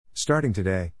Starting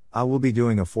today, I will be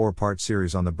doing a 4-part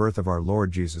series on the birth of our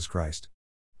Lord Jesus Christ.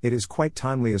 It is quite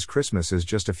timely as Christmas is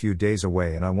just a few days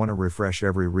away and I want to refresh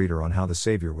every reader on how the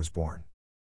Savior was born.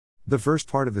 The first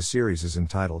part of the series is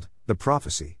entitled, The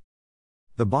Prophecy.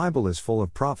 The Bible is full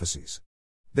of prophecies.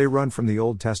 They run from the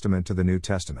Old Testament to the New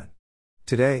Testament.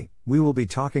 Today, we will be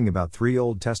talking about 3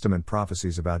 Old Testament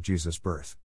prophecies about Jesus'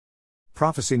 birth.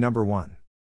 Prophecy number 1.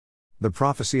 The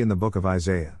prophecy in the book of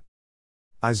Isaiah.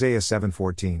 Isaiah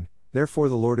 7:14, Therefore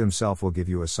the Lord himself will give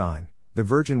you a sign, the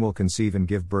virgin will conceive and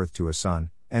give birth to a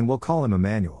son, and will call him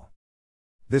Emmanuel.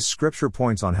 This scripture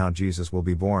points on how Jesus will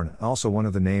be born, also one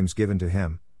of the names given to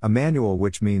him, Emmanuel,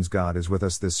 which means God is with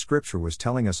us. This scripture was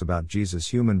telling us about Jesus'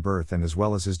 human birth and as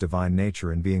well as his divine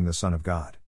nature in being the Son of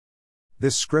God.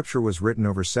 This scripture was written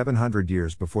over 700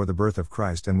 years before the birth of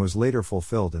Christ and was later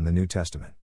fulfilled in the New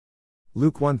Testament.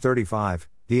 Luke 1:35,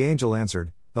 The angel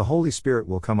answered, The Holy Spirit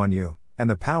will come on you, and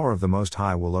the power of the Most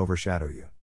High will overshadow you.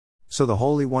 So the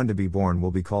Holy One to be born will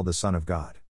be called the Son of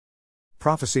God.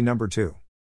 Prophecy number 2.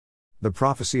 The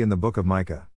prophecy in the book of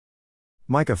Micah.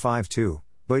 Micah 5:2,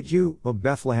 But you, O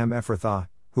Bethlehem Ephrathah,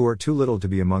 who are too little to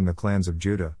be among the clans of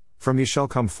Judah, from you shall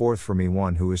come forth for me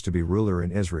one who is to be ruler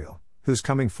in Israel, whose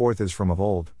coming forth is from of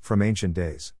old, from ancient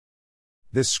days.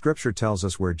 This scripture tells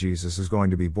us where Jesus is going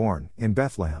to be born, in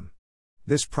Bethlehem.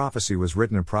 This prophecy was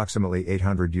written approximately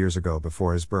 800 years ago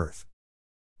before his birth.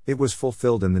 It was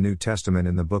fulfilled in the New Testament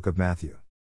in the book of Matthew.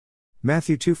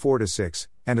 Matthew 2:4-6,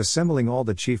 And assembling all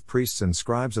the chief priests and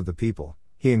scribes of the people,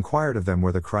 he inquired of them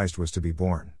where the Christ was to be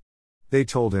born. They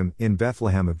told him, In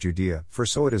Bethlehem of Judea, for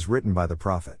so it is written by the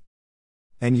prophet.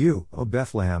 And you, O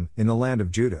Bethlehem, in the land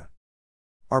of Judah,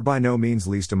 are by no means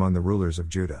least among the rulers of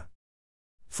Judah.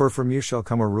 For from you shall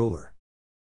come a ruler,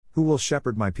 who will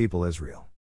shepherd my people Israel.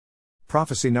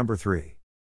 Prophecy number 3.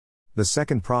 The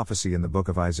second prophecy in the book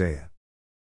of Isaiah.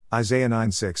 Isaiah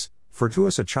 9:6, For to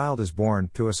us a child is born,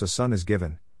 to us a son is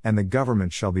given, and the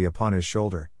government shall be upon his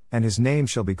shoulder, and his name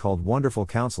shall be called Wonderful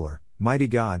Counselor, Mighty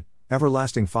God,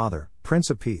 Everlasting Father, Prince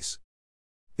of Peace.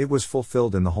 It was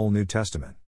fulfilled in the whole New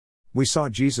Testament. We saw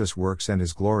Jesus' works and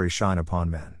his glory shine upon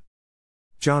men.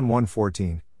 John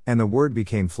 1:14, And the Word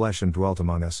became flesh and dwelt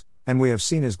among us, and we have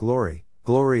seen his glory,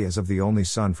 glory as of the only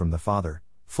Son from the Father,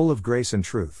 full of grace and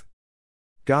truth.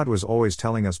 God was always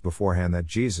telling us beforehand that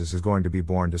Jesus is going to be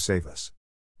born to save us.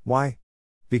 Why?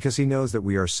 Because he knows that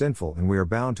we are sinful and we are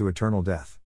bound to eternal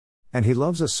death. And he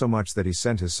loves us so much that he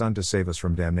sent his Son to save us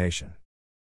from damnation.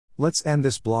 Let's end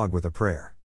this blog with a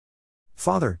prayer.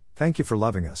 Father, thank you for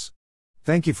loving us.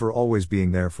 Thank you for always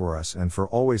being there for us and for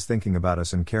always thinking about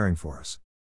us and caring for us.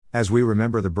 As we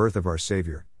remember the birth of our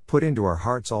Savior, put into our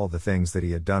hearts all the things that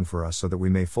he had done for us so that we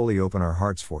may fully open our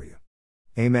hearts for you.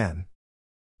 Amen.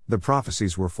 The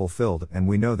prophecies were fulfilled and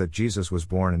we know that Jesus was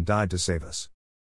born and died to save us.